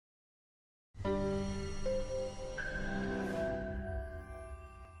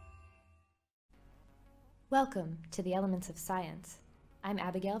Welcome to the Elements of Science. I'm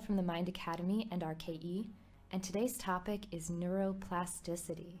Abigail from the Mind Academy and RKE, and today's topic is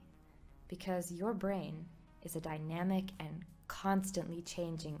neuroplasticity, because your brain is a dynamic and constantly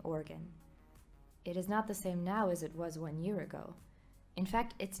changing organ. It is not the same now as it was 1 year ago. In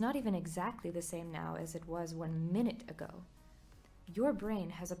fact, it's not even exactly the same now as it was 1 minute ago. Your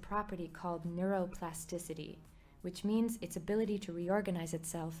brain has a property called neuroplasticity, which means its ability to reorganize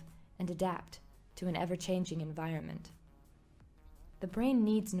itself and adapt to an ever-changing environment. The brain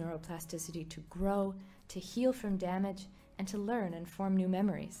needs neuroplasticity to grow, to heal from damage, and to learn and form new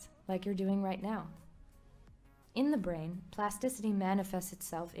memories, like you're doing right now. In the brain, plasticity manifests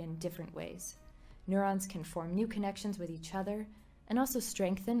itself in different ways. Neurons can form new connections with each other and also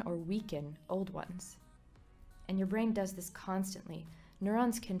strengthen or weaken old ones. And your brain does this constantly.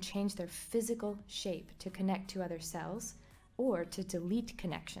 Neurons can change their physical shape to connect to other cells, or to delete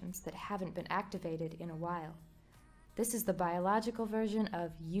connections that haven't been activated in a while. This is the biological version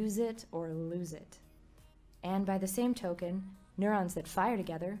of use it or lose it. And by the same token, neurons that fire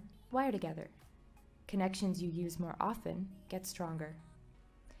together, wire together. Connections you use more often get stronger.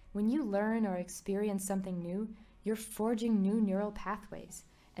 When you learn or experience something new, you're forging new neural pathways,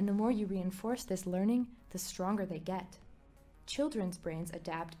 and the more you reinforce this learning, the stronger they get. Children's brains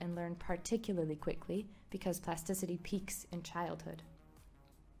adapt and learn particularly quickly because plasticity peaks in childhood.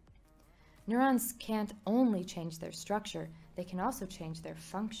 Neurons can't only change their structure, they can also change their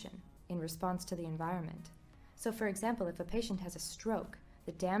function in response to the environment. So for example, if a patient has a stroke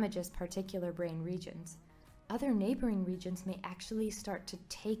that damages particular brain regions, other neighboring regions may actually start to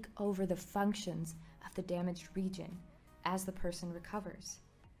take over the functions of the damaged region as the person recovers.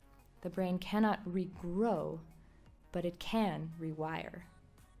 The brain cannot regrow, but it can rewire.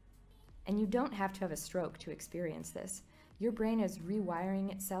 And you don't have to have a stroke to experience this. Your brain is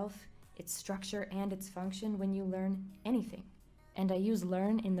rewiring itself, its structure and its function when you learn anything. And I use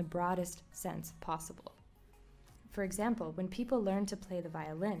learn in the broadest sense possible. For example, when people learn to play the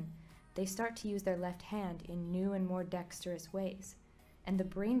violin, they start to use their left hand in new and more dexterous ways. And the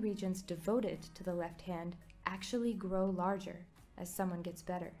brain regions devoted to the left hand actually grow larger as someone gets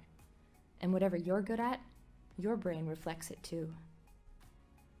better. And whatever you're good at, your brain reflects it too.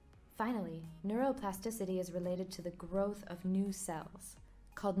 Finally, neuroplasticity is related to the growth of new cells,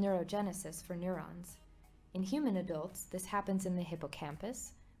 called neurogenesis for neurons. In human adults, this happens in the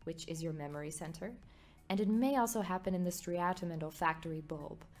hippocampus, which is your memory center, and it may also happen in the striatum and olfactory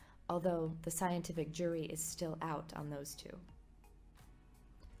bulb, although the scientific jury is still out on those two.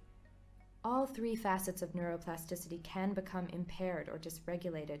 All three facets of neuroplasticity can become impaired or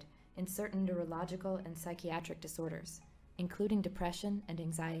dysregulated in certain neurological and psychiatric disorders, including depression and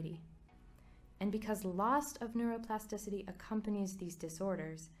anxiety. And because loss of neuroplasticity accompanies these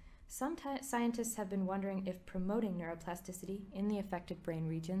disorders, some scientists have been wondering if promoting neuroplasticity in the affected brain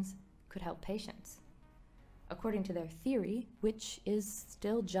regions could help patients. According to their theory, which is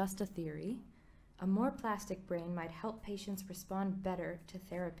still just a theory, a more plastic brain might help patients respond better to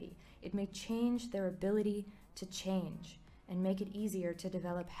therapy. It may change their ability to change and make it easier to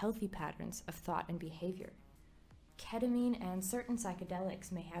develop healthy patterns of thought and behavior. Ketamine and certain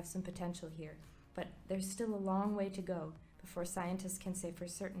psychedelics may have some potential here, but there's still a long way to go before scientists can say for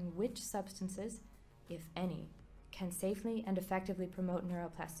certain which substances, if any, can safely and effectively promote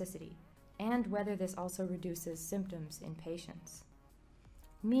neuroplasticity, and whether this also reduces symptoms in patients.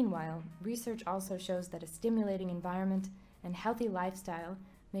 Meanwhile, research also shows that a stimulating environment and healthy lifestyle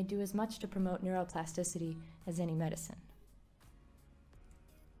may do as much to promote neuroplasticity as any medicine.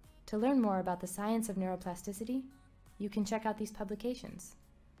 To learn more about the science of neuroplasticity, you can check out these publications.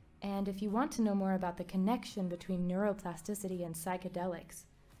 And if you want to know more about the connection between neuroplasticity and psychedelics,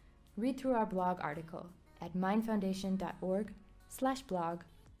 read through our blog article at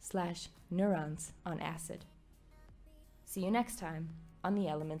mindfoundation.org/blog/neurons on acid. See you next time on the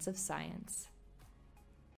Elements of Science.